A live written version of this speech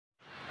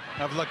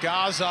of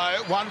Lagazo.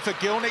 One for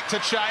Gielnik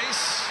to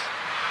chase.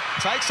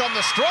 Takes on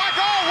the strike.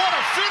 Oh, what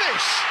a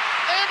finish!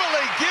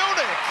 Emily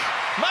Gielnik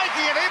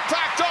making an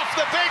impact off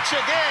the bench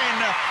again.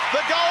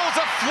 The goals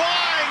are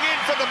flying in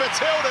for the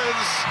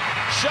Matildas,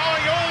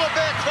 showing all of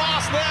their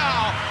class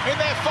now in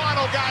their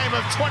final game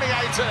of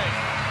 2018.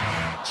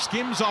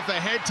 Skims off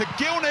ahead to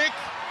Gielnik,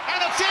 and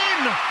it's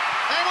in!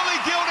 Emily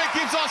Gielnik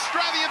gives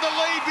Australia the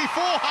lead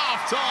before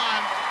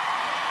half-time.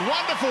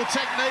 Wonderful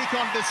technique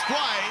on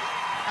display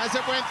as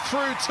it went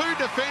through two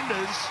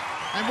defenders,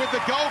 and with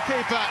the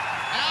goalkeeper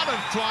out of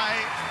play,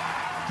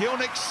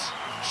 Gielnik's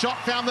shot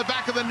found the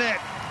back of the net.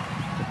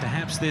 But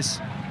perhaps this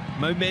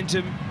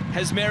momentum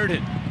has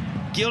merited.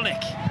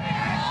 Gielnik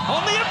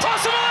on the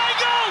impossible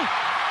angle!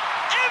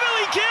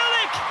 Emily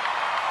Gielnik!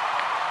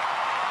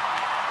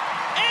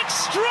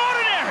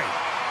 Extraordinary!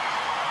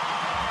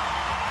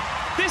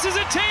 This is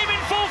a team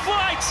in full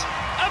flight,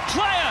 a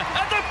player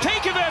at the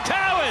peak of her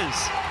powers.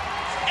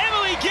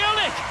 Emily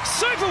Gielnik,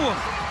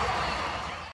 superwoman.